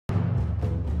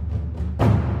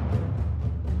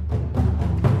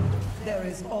There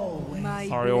is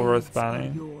always Roil worth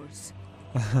banning?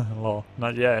 Well,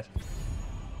 not yet.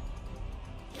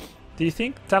 Do you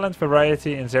think talent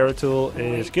variety in Zeratul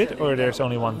is good, or there's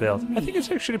only one build? I think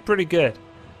it's actually pretty good.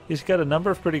 He's got a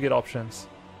number of pretty good options.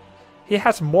 He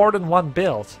has more than one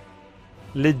build.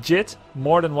 Legit,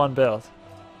 more than one build.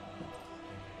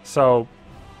 So,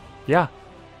 yeah.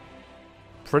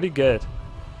 Pretty good.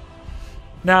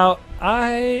 Now,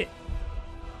 I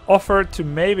offered to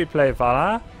maybe play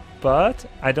Vala, but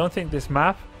I don't think this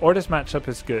map or this matchup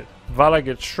is good. Vala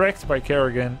gets shreked by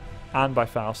Kerrigan and by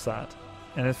Falstad.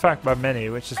 And in fact by many,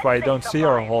 which is why you don't see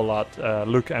her a whole lot,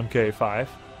 Luke MK5.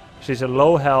 She's a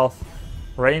low health,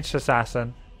 ranged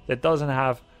assassin that doesn't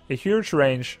have a huge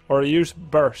range or a huge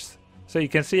burst. So you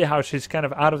can see how she's kind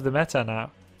of out of the meta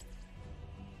now.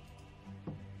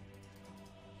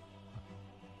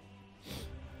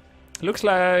 Looks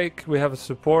like we have a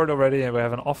support already and we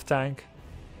have an off tank.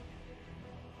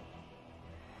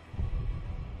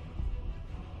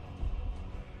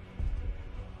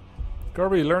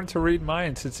 Grubby, learn to read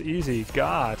minds. It's easy.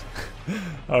 God.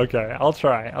 Okay, I'll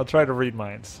try. I'll try to read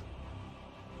minds.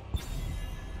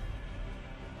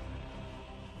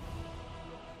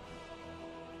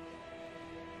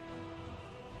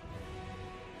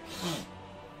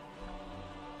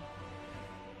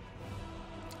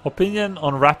 Opinion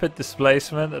on rapid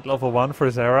displacement at level 1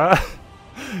 for Zera.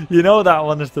 You know that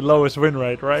one is the lowest win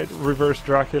rate, right? Reverse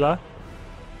Dracula.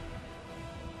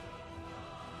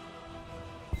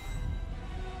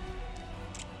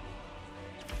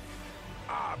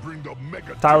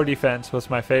 Tower defense was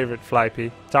my favorite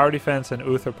Flypy. Tower defense and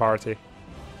Uther party.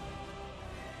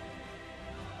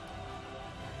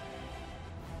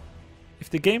 If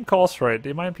the game calls for it, do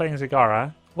you mind playing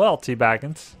Zagara? Well,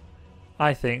 T-Baggins,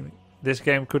 I think this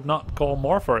game could not call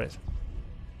more for it.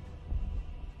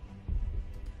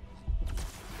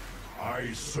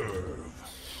 I serve.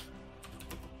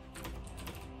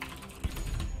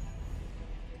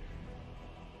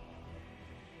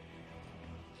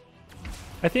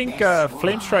 I think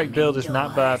Flamestrike build is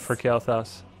not bad for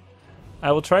Kael'thas.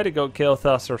 I will try to go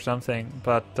Kael'thas or something,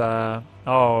 but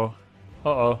oh,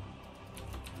 uh-oh.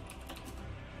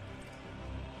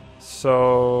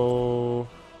 So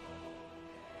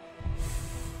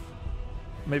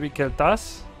maybe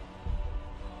Kael'thas?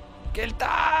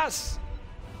 Kael'thas!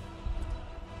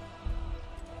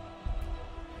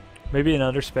 Maybe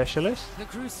another specialist? The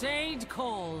crusade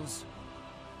calls.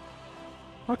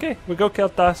 Okay, we go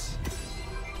Kael'thas.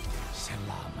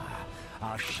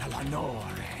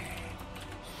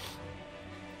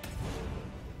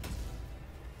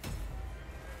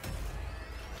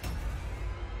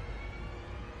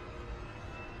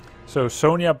 So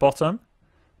Sonya bottom,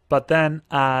 but then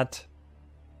at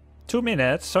 2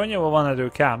 minutes Sonya will want to do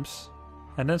camps,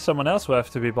 and then someone else will have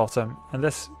to be bottom, and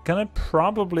that's gonna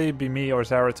probably be me or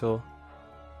Zeratul.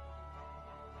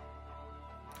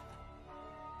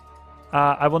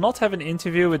 I will not have an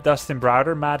interview with Dustin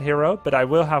Browder, Mad Hero, but I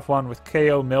will have one with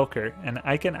KO Milker, and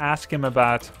I can ask him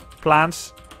about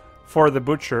plans for the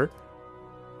Butcher,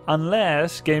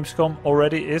 unless Gamescom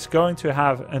already is going to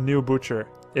have a new Butcher.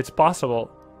 It's possible.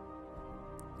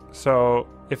 So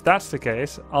if that's the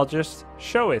case, I'll just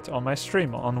show it on my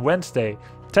stream on Wednesday,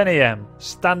 10 AM,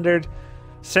 standard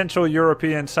Central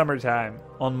European summertime,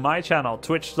 on my channel,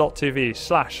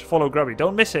 twitch.tv/followgrubby.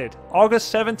 Don't miss it. August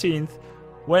 17th.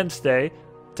 Wednesday,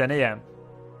 10 AM.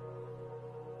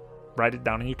 Write it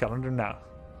down in your calendar now.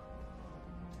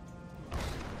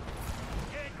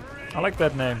 I like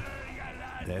that name.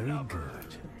 Very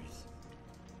good.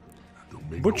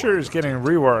 Butcher is getting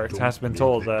reworked, has been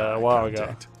told a while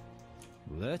ago.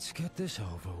 Let's get this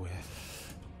over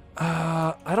with.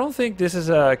 I don't think this is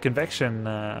a convection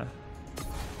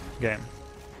game.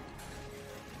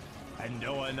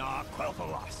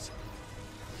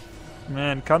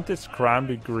 Man, can't this crown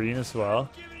be green as well?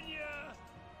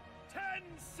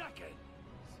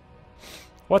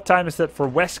 What time is it for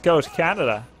West Coast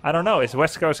Canada? I don't know. Is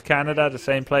West Coast Canada the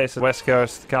same place as West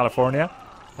Coast California?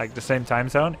 Like the same time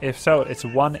zone? If so, it's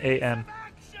 1 AM.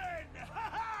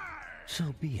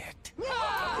 So be it.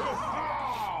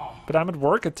 But I'm at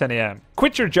work at 10 AM.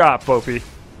 Quit your job, Popey.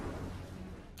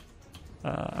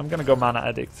 I'm gonna go Mana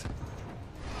Addict.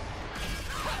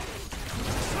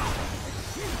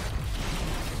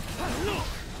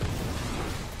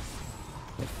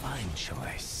 Fine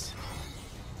choice.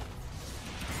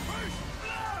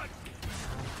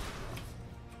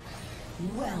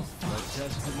 well A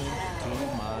testament to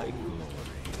my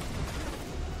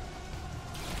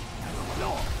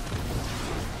glory.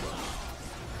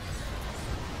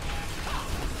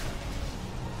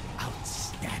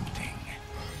 Outstanding.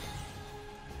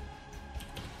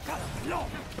 Welcome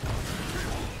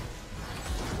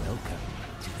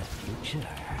to the future.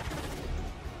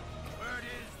 Word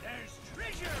is there's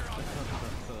treasure on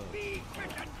top. Be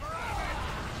quick and grab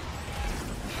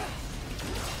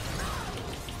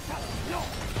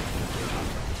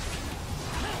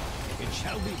it. It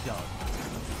shall be done.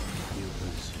 You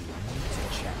presume to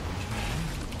challenge me?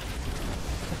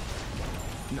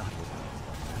 Not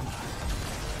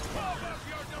Hold up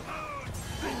your domain.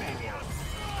 I may be a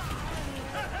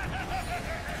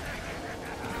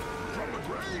from the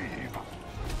grave.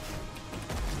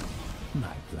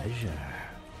 my pleasure.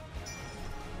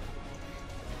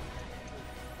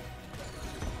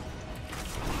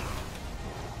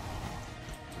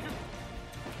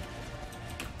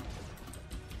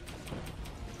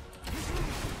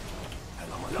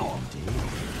 Indeed.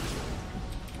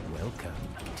 Welcome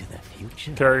to the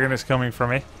future. Kerrigan is coming for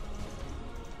me.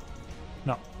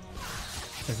 No.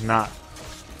 It's not.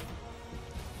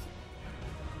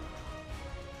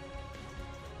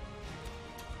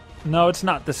 No, it's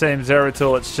not the same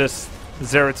Zeratul, it's just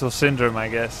Zeratul syndrome, I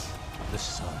guess. The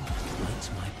sun lights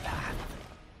my path.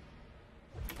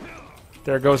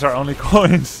 There goes our only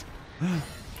coins.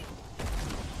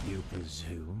 You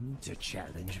presume to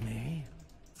challenge me?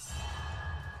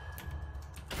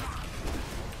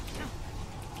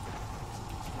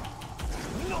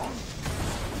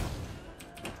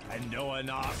 And no one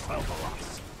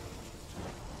Kael'thas.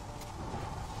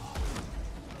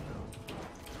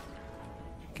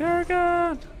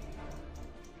 Kerrigan!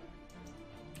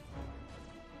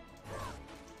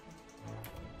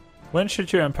 When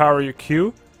should you empower your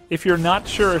Q? If you're not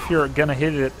sure if you're gonna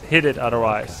hit it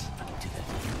otherwise. To the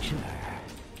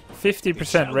future.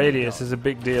 50% radius is a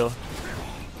big deal.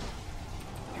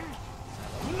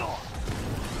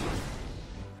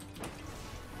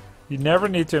 You never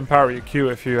need to empower your Q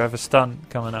if you have a stun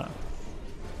coming up.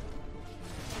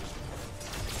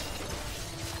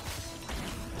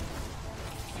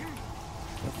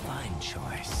 A fine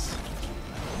choice.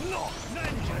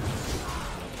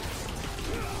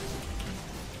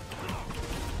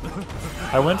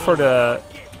 I went for the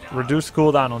reduced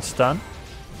cooldown on stun.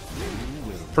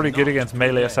 Pretty good against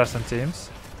melee assassin teams.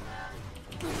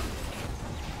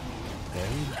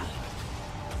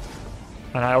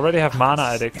 And I already have Mana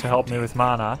Addict to help me with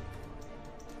mana.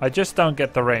 I just don't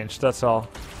get the range, that's all.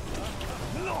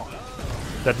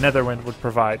 That Netherwind would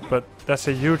provide, but that's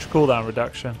a huge cooldown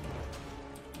reduction.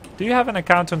 Do you have an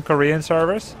account on Korean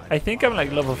servers? I think I'm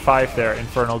like level 5 there,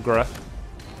 Infernal Gruff.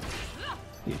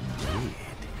 Indeed.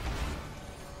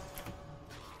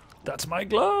 That's my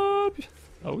glove!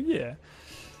 Oh yeah.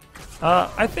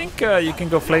 I think you can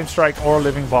go Flame Strike or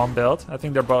Living Bomb build. I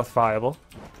think they're both viable.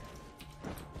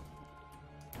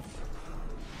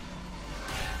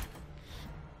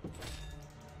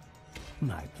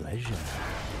 My pleasure.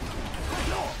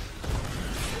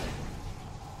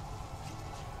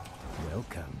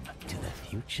 Welcome to the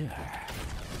future.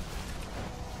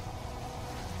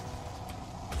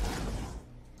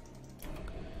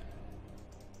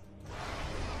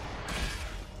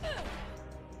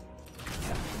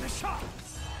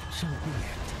 So be it.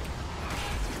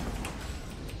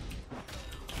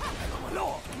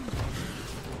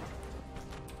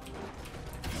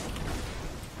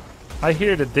 I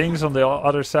hear the dings on the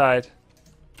other side.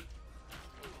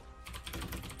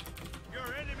 Your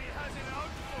enemy has it out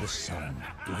for The sun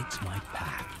lights my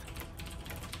path.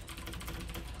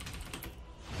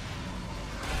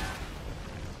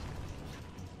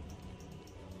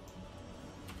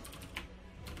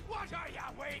 What are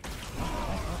you waiting?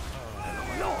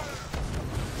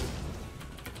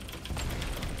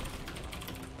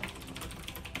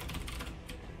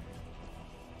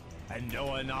 And no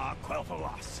one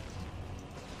Kael'thas.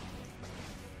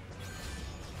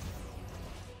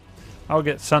 I'll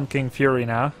get Sun King Fury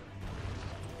now.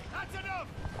 That's enough.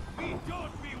 We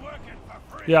don't be working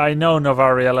for free. Yeah, I know,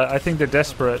 Novariella. I think they're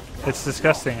desperate. It's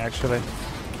disgusting, actually.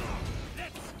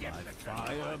 Let's get the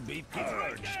fire be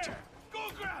purged. Go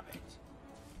grab it.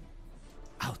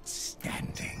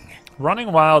 Outstanding.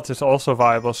 Running Wild is also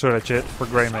viable, so legit, for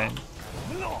Greymane.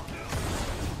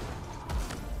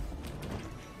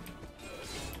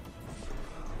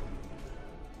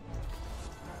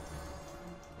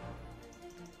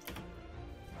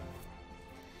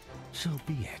 So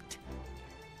be it.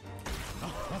 All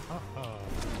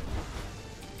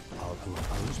who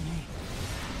oppose me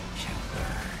shall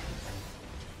burn.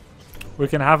 We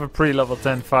can have a pre-level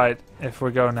 10 fight if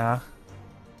we go now.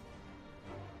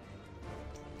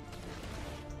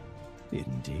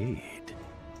 Indeed.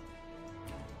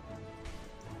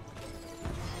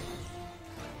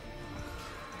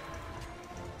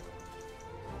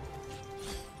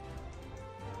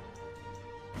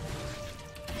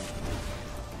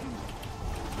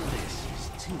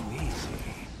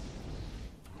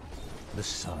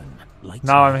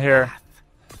 Now I'm here.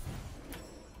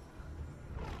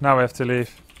 Now we have to leave.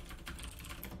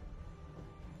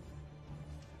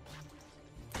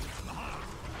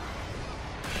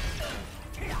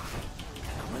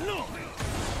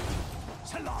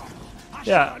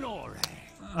 Yeah.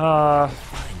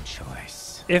 Fine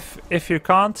choice. If you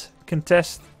can't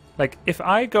contest, like if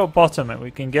I go bottom and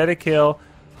we can get a kill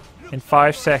in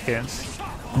 5 seconds,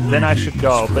 then I should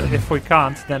go. But if we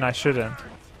can't, then I shouldn't.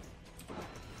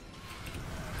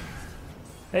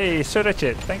 Hey,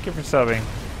 Surachit, thank you for subbing.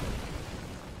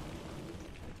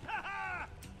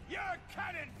 You're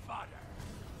cannon fodder.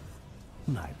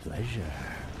 My pleasure.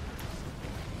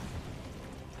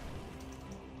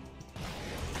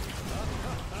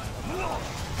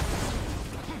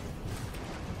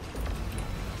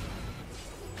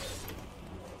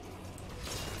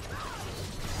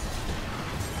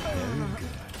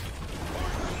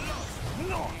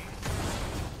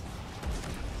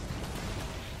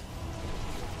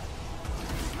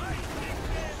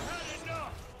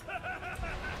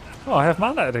 Oh, I have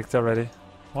mana addict already.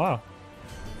 Wow.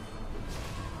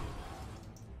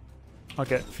 I'll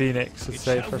get Pheonix, it's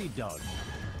safer. Be done.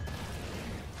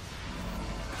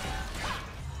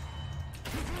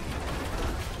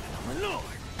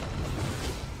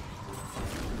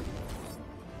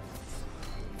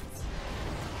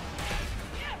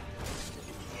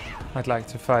 I'd like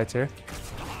to fight here. It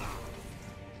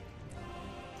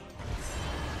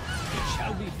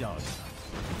shall be done.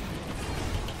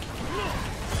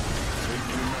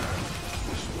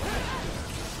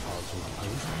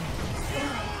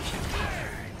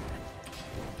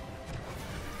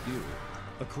 You,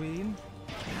 a queen?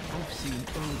 I've seen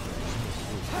ogres.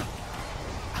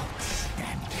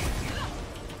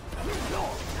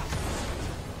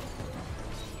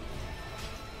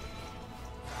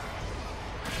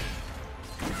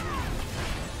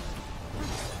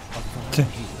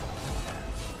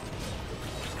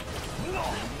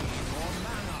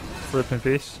 Rip in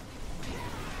peace.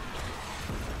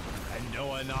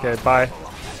 Okay, bye.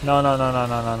 No, no, no, no,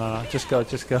 no, no, no, no. Just go,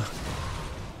 just go.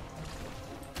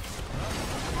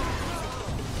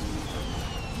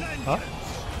 Huh?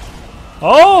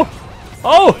 Oh!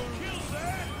 Oh!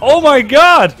 Oh my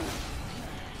god!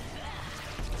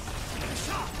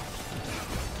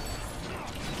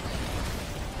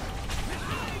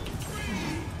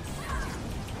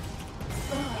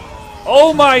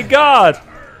 Oh my god!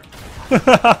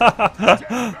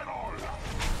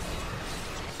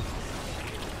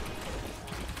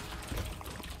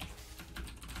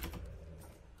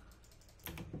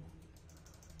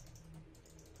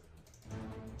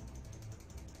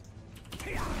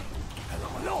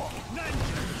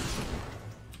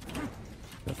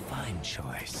 The fine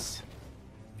choice.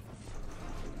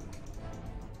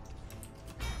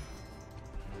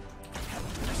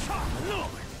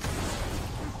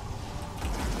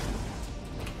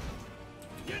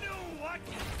 You know what?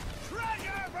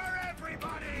 Treasure for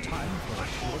everybody. Time for a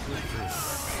short retreat.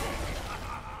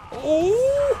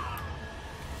 Oh!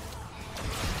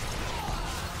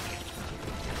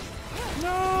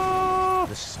 No!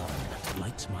 The sun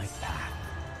lights my path.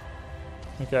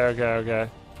 Okay, okay, okay.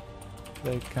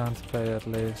 They can't play at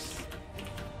least.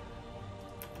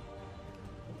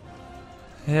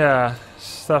 Yeah,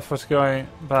 stuff was going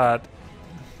bad.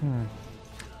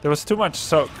 There was too much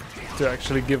soak to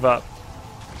actually give up,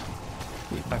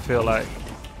 I feel like.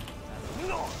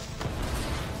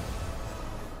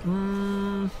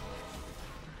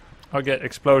 I'll get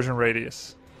explosion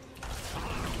radius.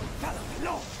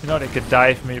 You know they could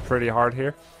dive me pretty hard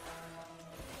here.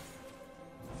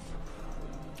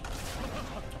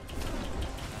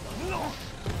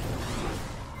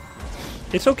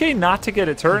 It's okay not to get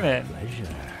a turn in.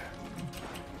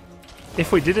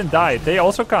 If we didn't die, they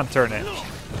also can't turn in.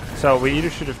 So we either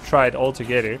should have tried all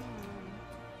together.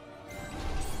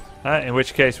 In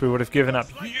which case we would have given up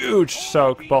huge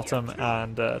soak bottom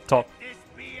and top. This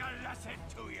be a lesson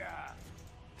to ya.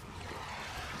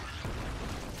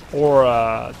 Or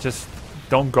just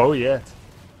don't go yet.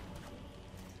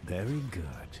 Very good.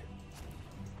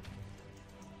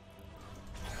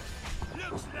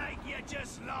 Looks like you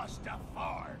just lost a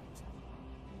fart.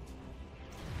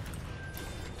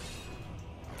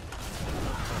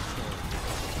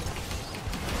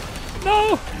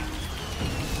 No!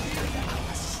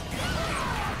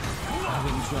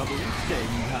 Having trouble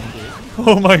staying handed.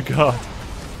 Oh my god.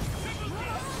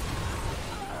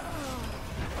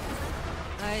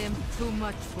 I am too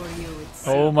much for you, it seems.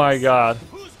 Oh my god.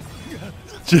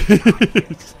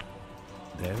 Jeez.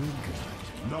 Very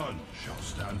good. None shall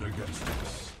stand against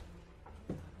us.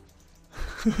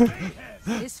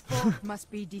 This fort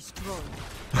must be destroyed.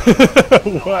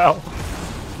 Wow.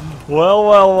 Well,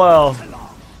 well, well.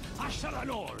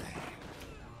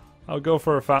 I'll go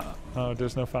for a fountain. Oh,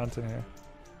 there's no fountain here.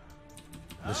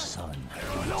 The sun.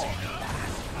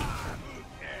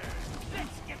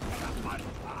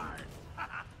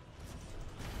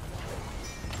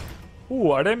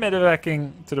 Ooh, are they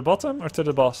medevacing to the bottom or to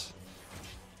the boss?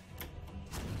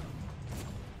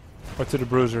 Or to the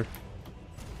bruiser?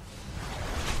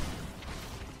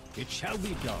 It shall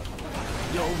be done.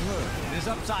 Your world is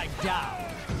upside down.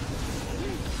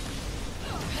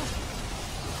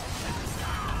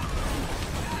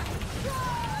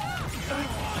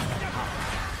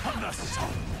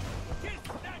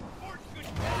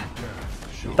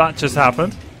 That just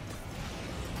happened.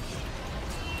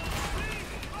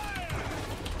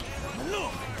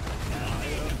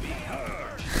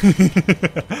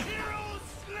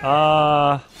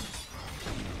 Well,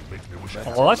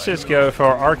 let's just go for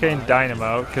Arcane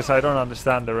Dynamo, because I don't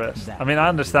understand the rest. I mean, I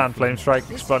understand Flame Strike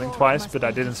exploding twice, but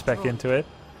I didn't spec into it.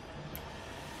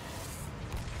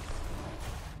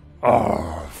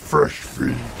 Ah, fresh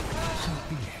feed.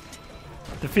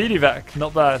 The feed evac,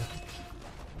 not bad.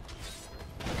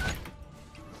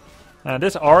 And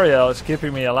this Ariel is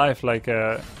keeping me alive like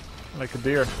a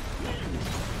deer.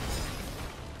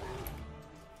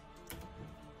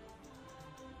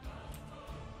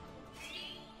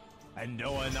 And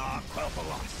no one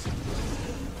Kael'thas.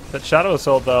 That Shadow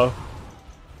Assault though.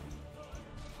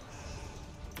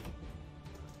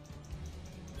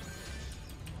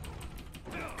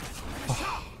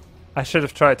 Oh, I should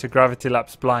have tried to Gravity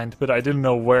Lapse blind, but I didn't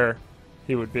know where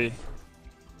he would be.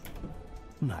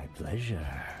 My pleasure.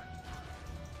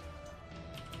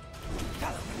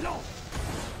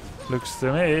 Looks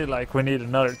to me like we need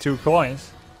another 2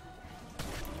 coins.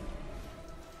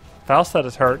 Falstad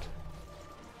is hurt.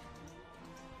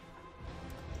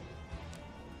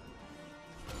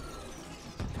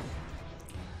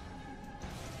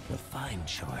 The fine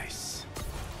choice.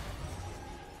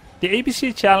 The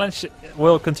ABC challenge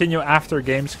will continue after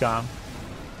Gamescom.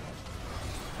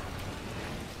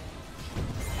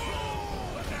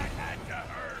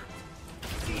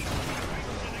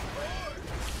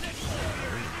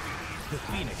 The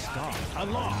Pheonix God,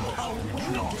 along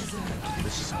the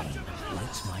sun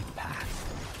lights my path.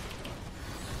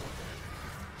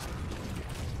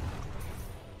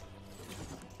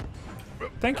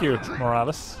 Thank you,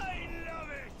 Morales.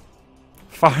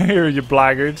 Fire, you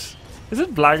blackguards.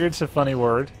 Isn't blackguards a funny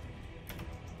word?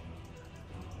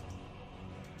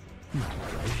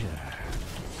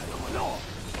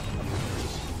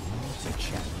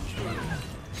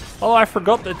 Oh, I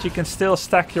forgot that you can still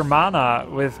stack your mana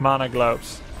with mana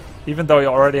globes. Even though you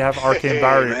already have Arcane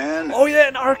Barrier. Man. Oh yeah,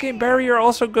 and Arcane Barrier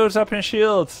also goes up in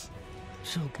shields.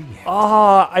 So be it.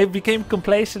 Ah, I became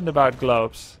complacent about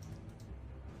globes.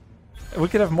 We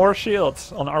could have more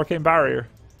shields on Arcane Barrier.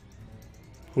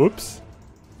 Whoops.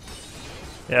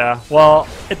 Yeah, well,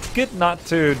 it's good not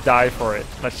to die for it.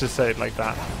 Let's just say it like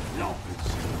that.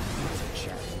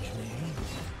 Challenge me.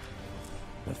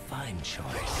 The fine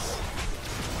choice.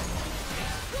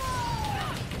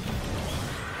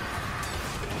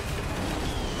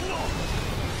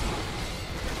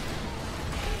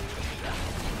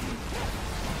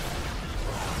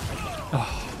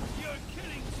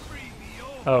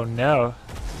 Oh no.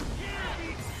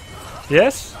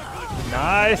 Yes?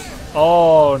 Nice.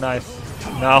 Oh, nice.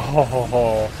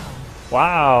 No.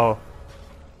 Wow.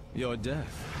 Your death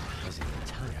was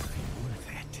entirely worth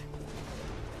it.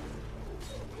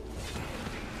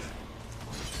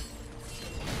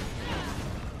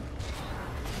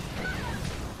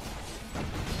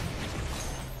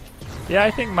 Yeah,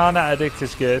 I think Mana Addict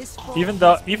is good.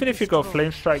 Even if you go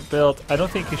Flame Strike build, I don't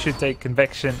think you should take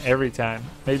Convection every time.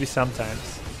 Maybe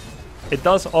sometimes. It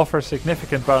does offer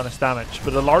significant bonus damage,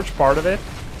 but a large part of it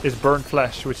is Burnt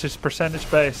Flesh, which is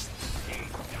percentage based.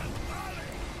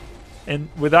 And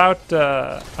without,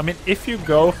 I mean, if you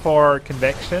go for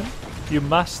Convection, you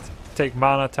must take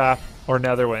Mana Tap or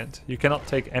Netherwind. You cannot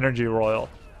take Energy Roil.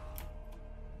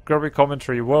 Grubby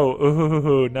commentary, whoa,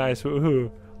 ooh, nice, ooh.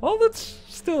 Well, that's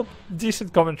still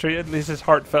decent commentary, at least it's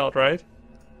heartfelt, right?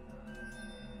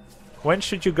 When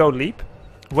should you go leap?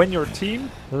 When your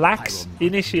team lacks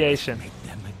initiation. Make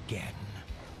them again.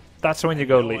 That's when you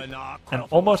go leap. And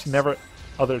almost never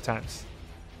other times.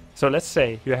 So let's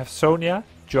say you have Sonya,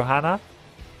 Johanna,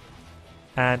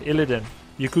 and Illidan.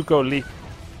 You could go leap.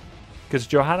 Because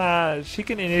Johanna, she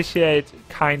can initiate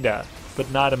kinda, but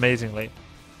not amazingly.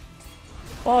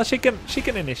 Well, she can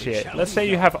initiate. Let's say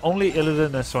you have only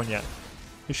Illidan and Sonya.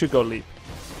 You should go leap.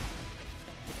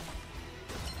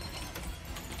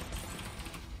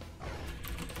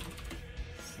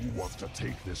 Who wants to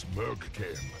take this Merc Kim?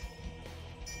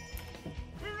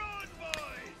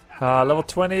 Level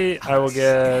 20, I will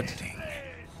get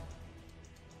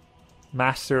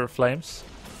Master of Flames.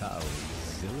 How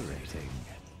exhilarating.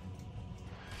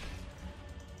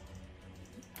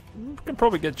 We can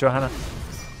probably get Johanna.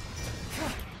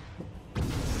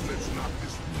 It's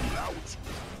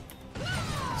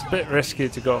a bit risky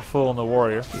to go full on the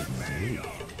warrior.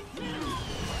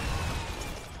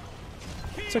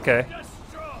 It's okay.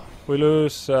 We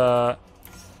lose no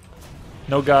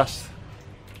gust.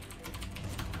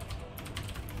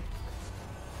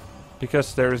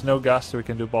 Because there is no gust, we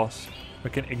can do boss.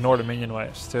 We can ignore the minion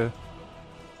waves too.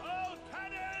 All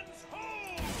cannons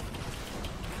hold!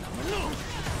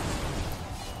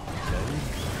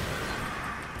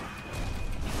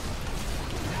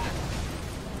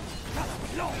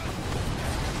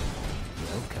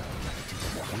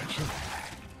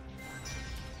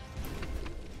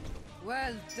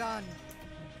 Well done.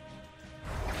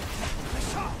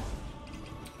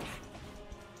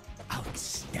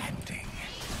 Outstanding.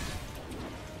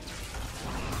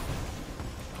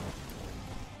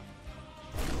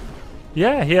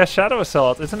 Yeah, he has Shadow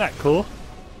Assault. Isn't that cool?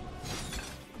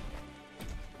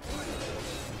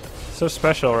 So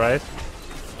special, right?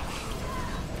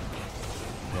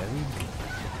 Very good.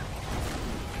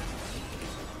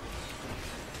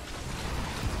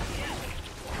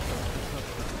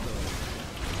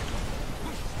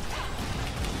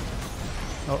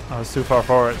 Oh, I was too far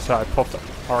forward, so I popped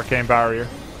Arcane Barrier.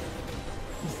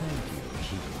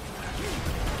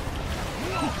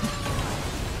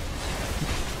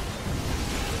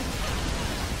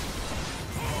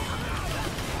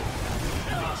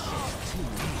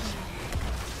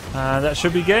 That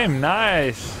should be game.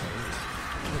 Nice. The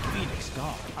Phoenix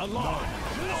Guard alive.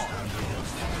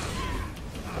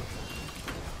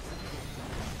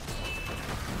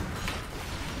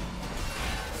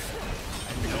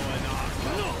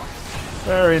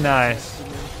 Very nice.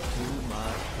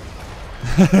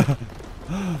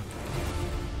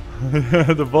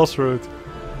 The boss route.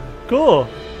 Cool.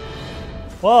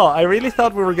 Well, I really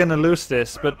thought we were gonna lose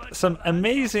this, but some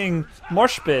amazing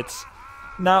mosh pits.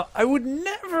 Now, I would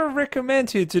never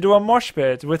recommend you to do a mosh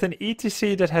pit with an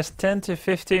ETC that has 10 to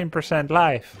 15%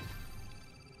 life.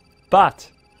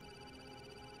 But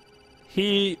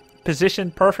he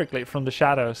positioned perfectly from the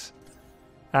shadows.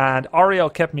 And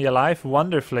Ariel kept me alive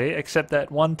wonderfully, except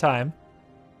that one time.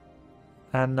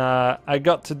 And I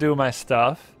got to do my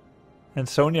stuff. And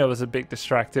Sonya was a big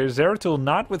distractor. Zeratul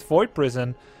not with Void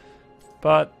Prison,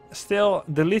 but still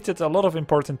deleted a lot of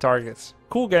important targets.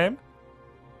 Cool game.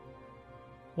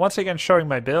 Once again showing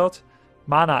my build.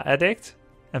 Mana Addict.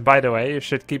 And by the way, you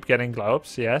should keep getting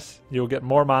globes. Yes, you'll get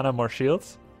more mana, more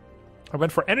shields. I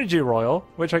went for Energy Roil,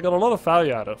 which I got a lot of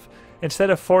value out of. Instead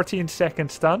of 14-second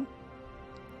stun,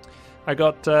 I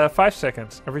got 5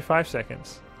 seconds, every 5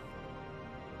 seconds.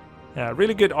 Yeah,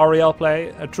 really good Ariel play.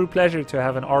 A true pleasure to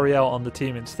have an Ariel on the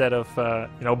team instead of,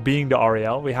 being the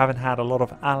Ariel. We haven't had a lot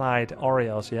of allied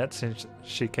Ariels yet since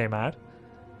she came out.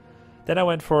 Then I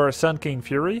went for Sun King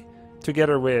Fury,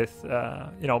 together with,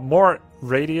 more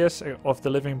radius of the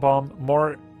Living Bomb,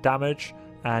 more damage,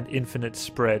 and infinite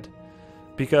spread.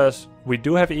 Because we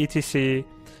do have ETC,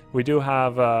 we do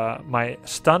have my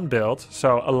stun build,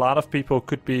 so a lot of people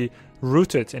could be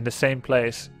rooted in the same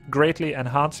place, greatly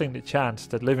enhancing the chance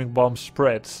that Living Bomb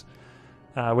spreads.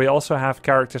 We also have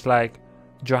characters like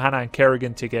Johanna and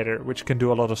Kerrigan together, which can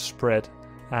do a lot of spread.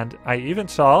 And I even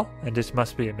saw, and this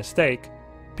must be a mistake,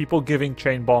 people giving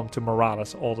Chain Bomb to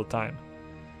Morales all the time.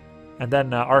 And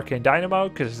then Arcane Dynamo,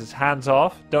 because it's hands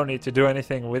off, don't need to do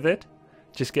anything with it.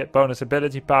 Just get bonus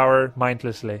ability power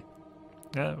mindlessly.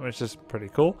 Yeah, which is pretty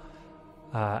cool.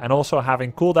 And also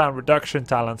having cooldown reduction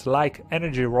talents like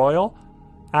Energy Roil.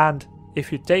 And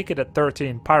if you take it at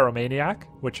 13, Pyromaniac,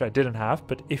 which I didn't have,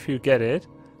 but if you get it,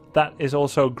 that is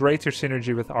also greater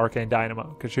synergy with Arcane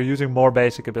Dynamo, because you're using more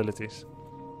basic abilities.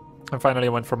 And finally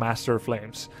I went for Master of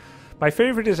Flames. My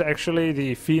favorite is actually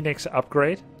the Pheonix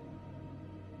upgrade.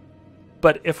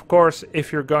 But of course,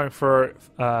 if you're going for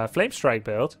Flame Strike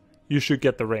build, you should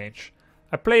get the range.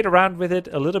 I played around with it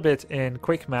a little bit in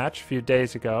Quick Match a few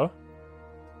days ago.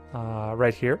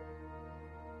 Right here.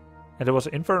 And it was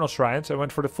Infernal Shrine, so I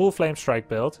went for the full Flame Strike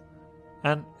build.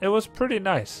 And it was pretty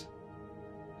nice.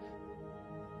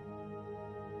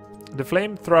 The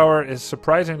Flamethrower is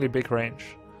surprisingly big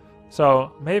range.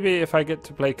 So maybe if I get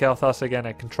to play Kael'thas again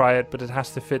I can try it, but it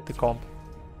has to fit the comp.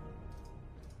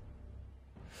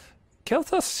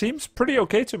 Kael'thas seems pretty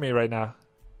okay to me right now.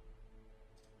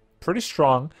 Pretty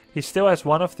strong. He still has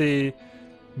one of the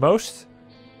most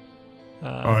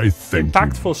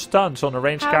impactful stuns on a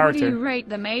ranged character. How would you rate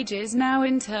the mages now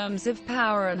in terms of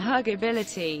power and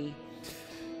huggability?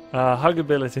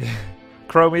 Huggability.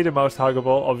 Chromie the most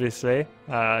huggable, obviously.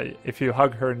 If you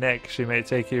hug her neck, she may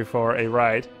take you for a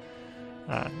ride.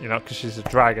 You know, because she's a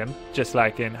dragon, just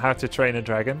like in How to Train a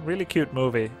Dragon. Really cute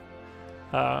movie.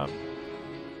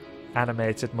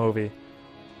 Animated movie.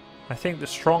 I think the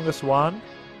strongest one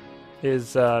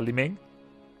is Li Ming.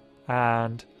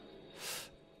 And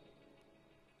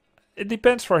it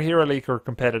depends for Hero League or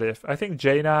competitive. I think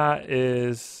Jaina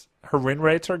is... Her win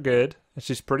rates are good. And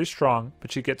she's pretty strong,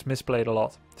 but she gets misplayed a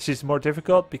lot. She's more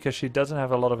difficult because she doesn't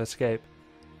have a lot of escape.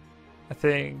 I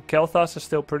think Kael'thas is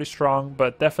still pretty strong,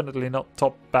 but definitely not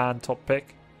top ban, top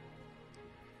pick.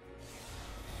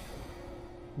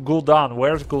 Gul'dan,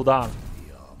 where's Gul'dan?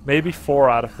 Maybe 4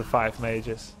 out of the 5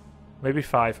 mages. Maybe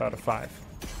 5 out of 5.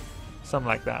 Something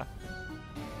like that.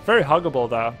 Very huggable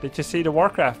though. Did you see the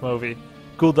Warcraft movie?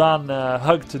 Gul'dan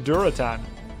hugged Duratan.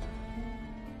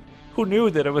 Who knew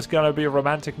that it was gonna be a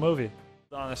romantic movie?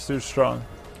 Gul'dan is too strong.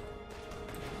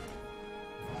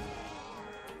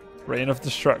 Reign of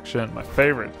Destruction, my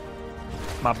favorite.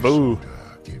 My boo.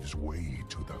 Gives way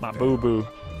to the My boo boo.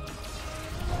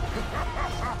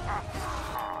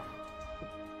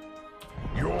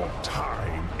 Your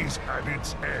time is at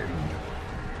its end.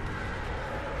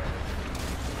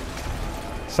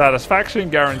 Satisfaction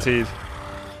guaranteed.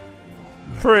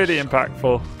 Pretty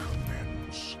impactful.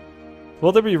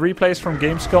 Will there be replays from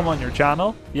Gamescom on your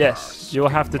channel? Yes. You'll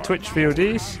have the Twitch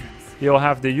VODs. You'll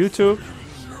have the YouTube.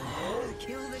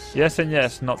 Yes and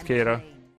yes, not Kira.